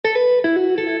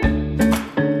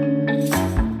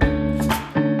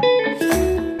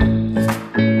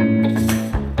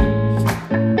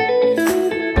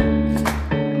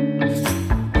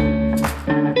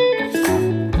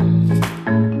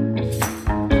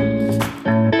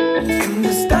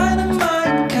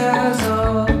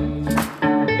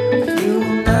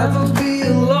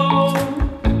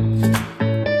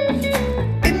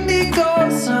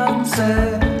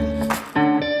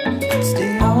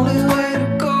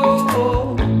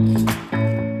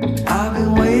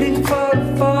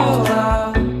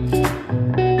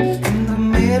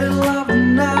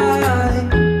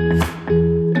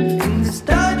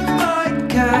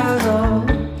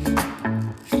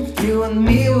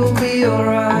will be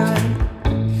alright.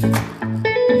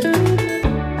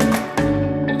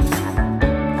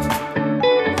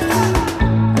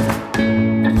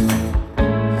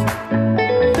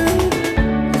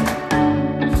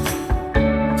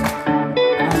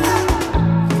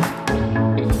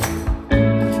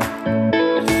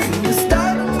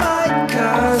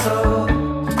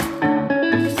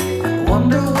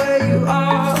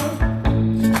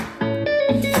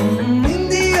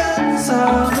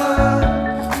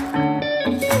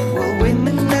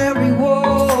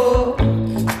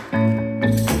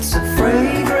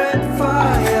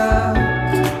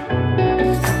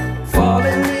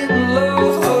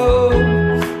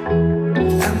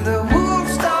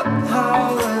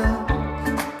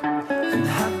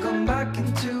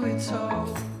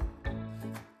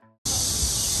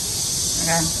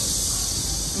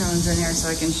 No one's in here, so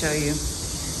I can show you.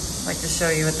 I'd like to show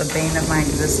you what the bane of my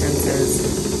existence is.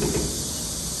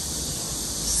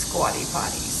 Squatty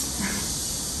potties.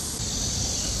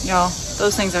 Y'all,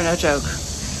 those things are no joke.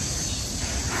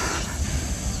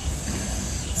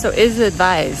 So it is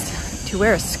advised to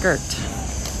wear a skirt.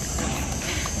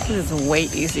 It's way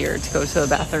easier to go to the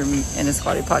bathroom in a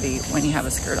squatty potty when you have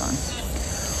a skirt on.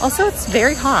 Also, it's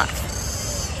very hot.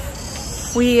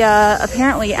 We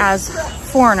apparently, as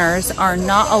foreigners, are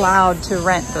not allowed to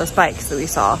rent those bikes that we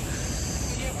saw.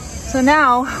 So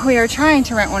now we are trying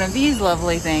to rent one of these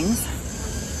lovely things.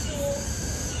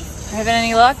 Having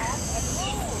any luck?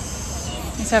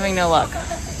 It's having no luck.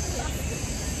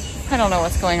 I don't know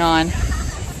what's going on,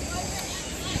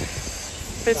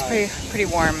 but it's pretty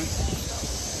warm.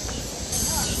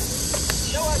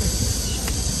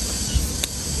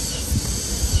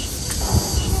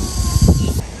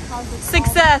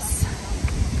 Success!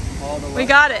 We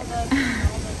got it.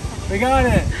 We got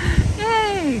it.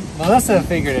 Yay! Melissa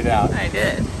figured it out. I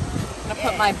did. I'm gonna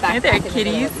put my backpack Hey there, in the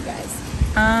kitties. middle of you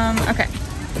guys. Okay.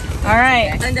 All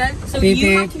right. I'm done. So Beep, you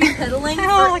beep. have to be pedaling for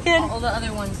Oh, look at- all the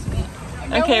other ones to be.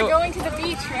 Okay. We're going to the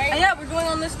beach, right? Yeah, we're going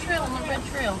on this trail, on the red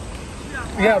trail.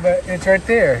 Yeah, but it's right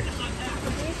there.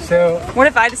 So, What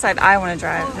if I decide I want to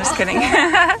drive? Just kidding.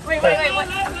 Wait, what?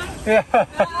 yeah.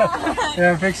 You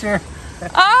have a picture?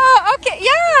 Oh, okay.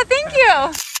 Yeah, thank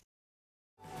you.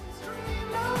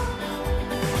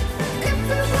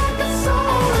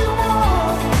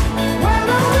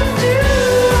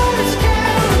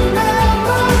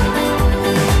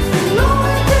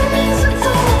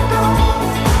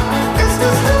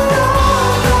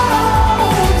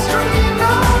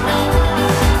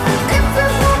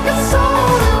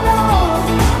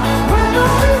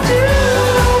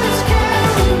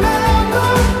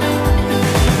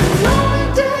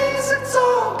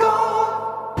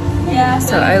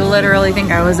 So I literally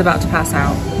think I was about to pass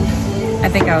out. I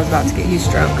think I was about to get heat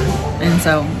stroke. And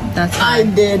so that's why I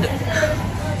did.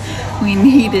 we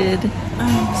needed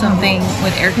something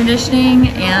with air conditioning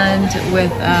and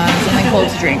with something cold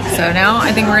to drink. So now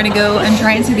I think we're gonna go and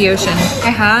try and see the ocean.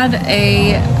 I had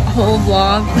a whole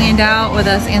vlog planned out with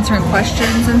us answering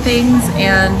questions and things,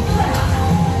 and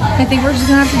I think we're just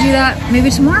gonna have to do that maybe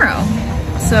tomorrow.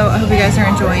 So I hope you guys are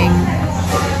enjoying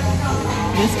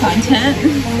this content.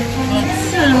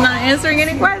 I'm not answering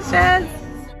any questions.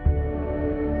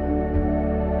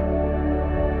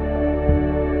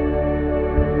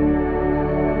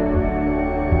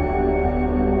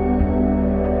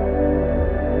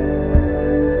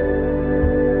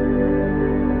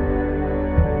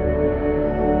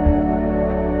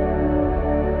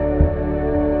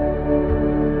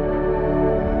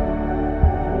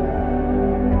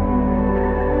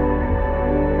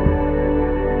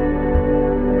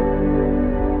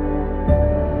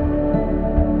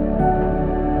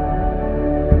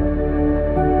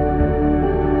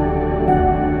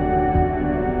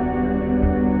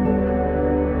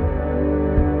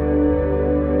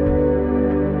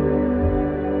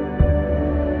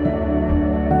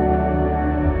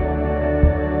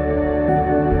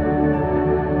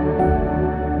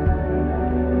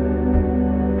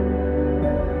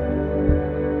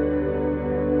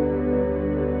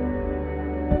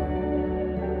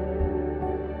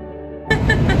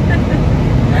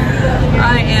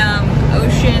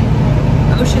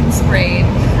 Ocean sprayed.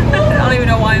 I don't even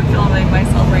know why I'm filming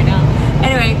myself right now.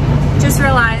 Anyway, just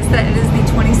realized that it is the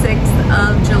 26th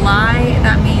of July.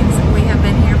 That means we have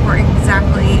been here for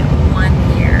exactly 1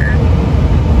 year.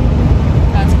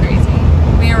 That's crazy.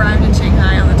 We arrived in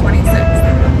Shanghai on the 26th.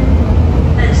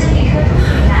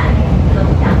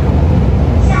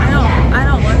 I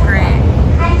don't look great.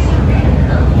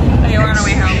 Okay, we're on our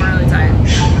way home. We're really tired.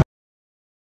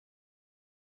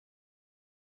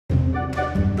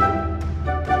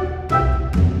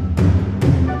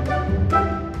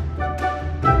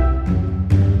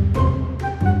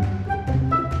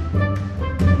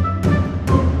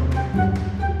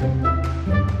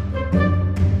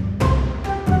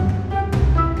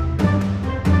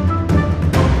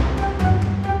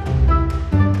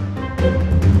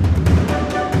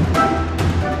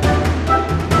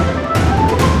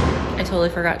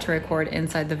 totally forgot to record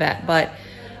inside the vet, but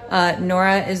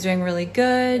Nora is doing really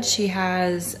good. She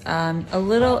has she had a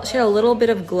little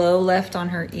bit of glow left on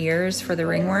her ears for the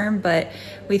ringworm, but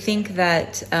we think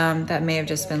that that may have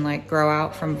just been like grow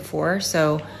out from before.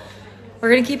 So we're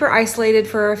gonna keep her isolated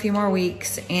for a few more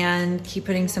weeks and keep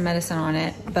putting some medicine on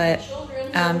it. But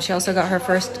she also got her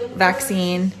first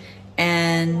vaccine,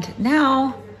 and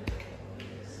now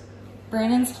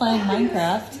Brandon's playing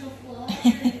Minecraft.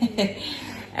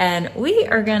 And we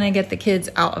are gonna get the kids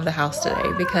out of the house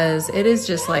today because it is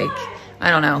just like,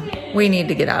 I don't know, we need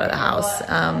to get out of the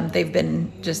house. They've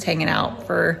been just hanging out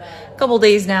for a couple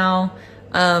days now.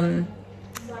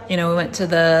 You know, we went to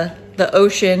the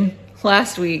ocean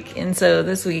last week, and so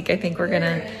this week I think we're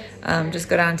gonna just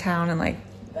go downtown and like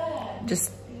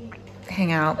just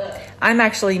hang out. I'm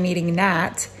actually meeting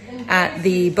Nat at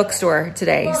the bookstore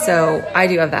today, so I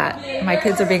do have that. My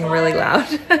kids are being really loud.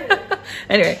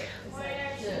 Anyway,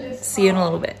 see you in a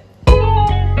little bit.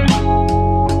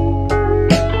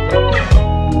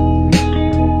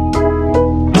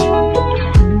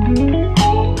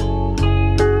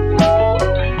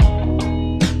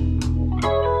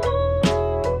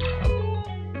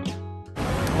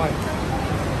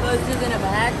 Those is in a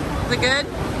bag. Is it good?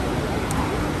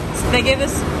 So they gave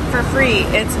us for free.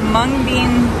 It's mung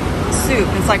bean soup.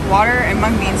 It's like water and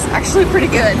mung beans. Actually pretty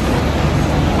good.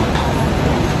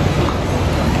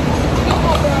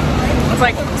 It's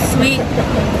like sweet.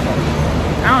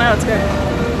 I don't know, it's good.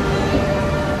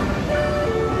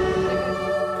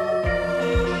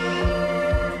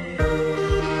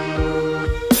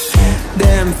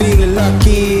 Damn, feeling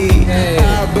lucky.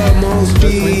 How about most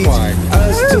streets?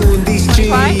 Us doing these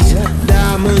streets.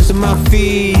 Diamonds on my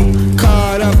feet.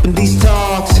 Caught up in these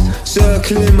talks.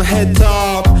 Circling my head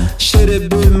top. Should've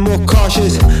been more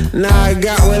cautious. Now I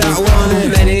got what I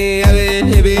wanted. Many I've been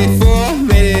here before.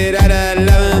 Made it out of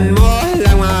 11 more.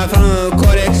 Like my phone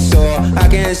cortex, so I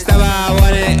can't stop. I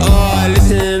want it all.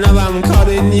 Listen up, I'm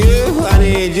calling you. I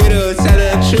need you to tell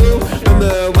the truth.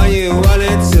 Remember when you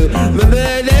wanted to. Remember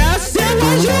that I said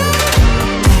was you.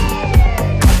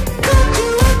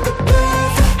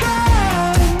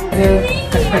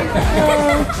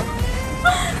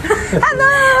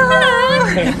 Hello!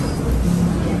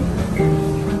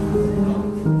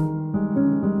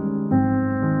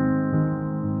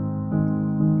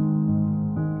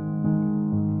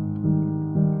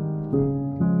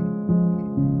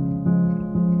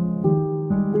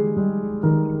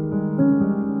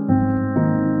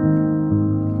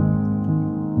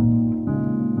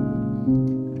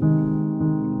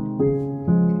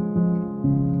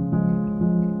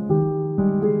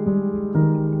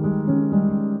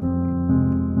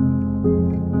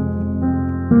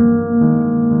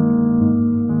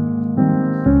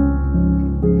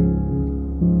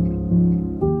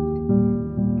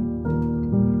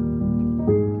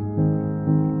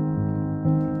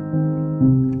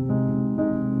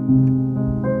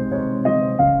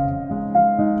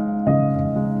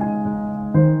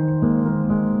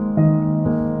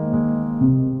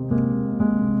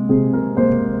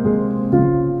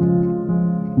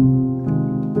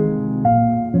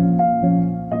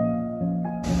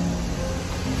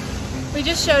 We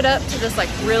just showed up to this like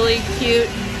really cute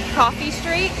coffee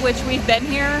street, which we've been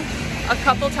here a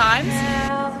couple times.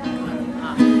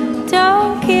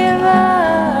 Don't give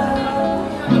up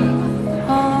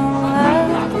on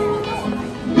love.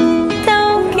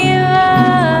 Don't give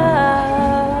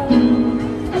up.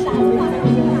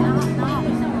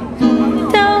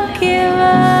 Don't give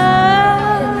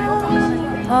up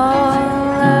on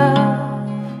love.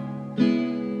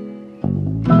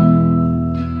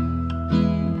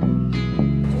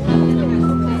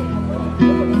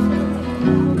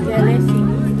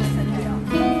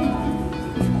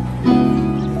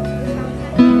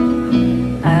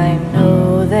 I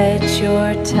know that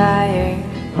you're tired,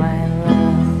 my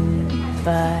love,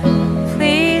 but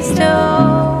please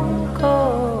don't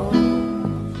go.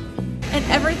 And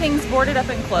everything's boarded up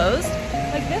and closed.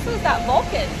 Like this is that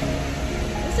Vulcan.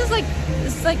 This is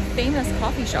like famous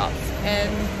coffee shops,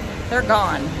 and they're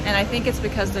gone. And I think it's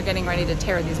because they're getting ready to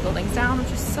tear these buildings down,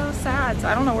 which is so sad. So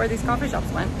I don't know where these coffee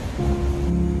shops went.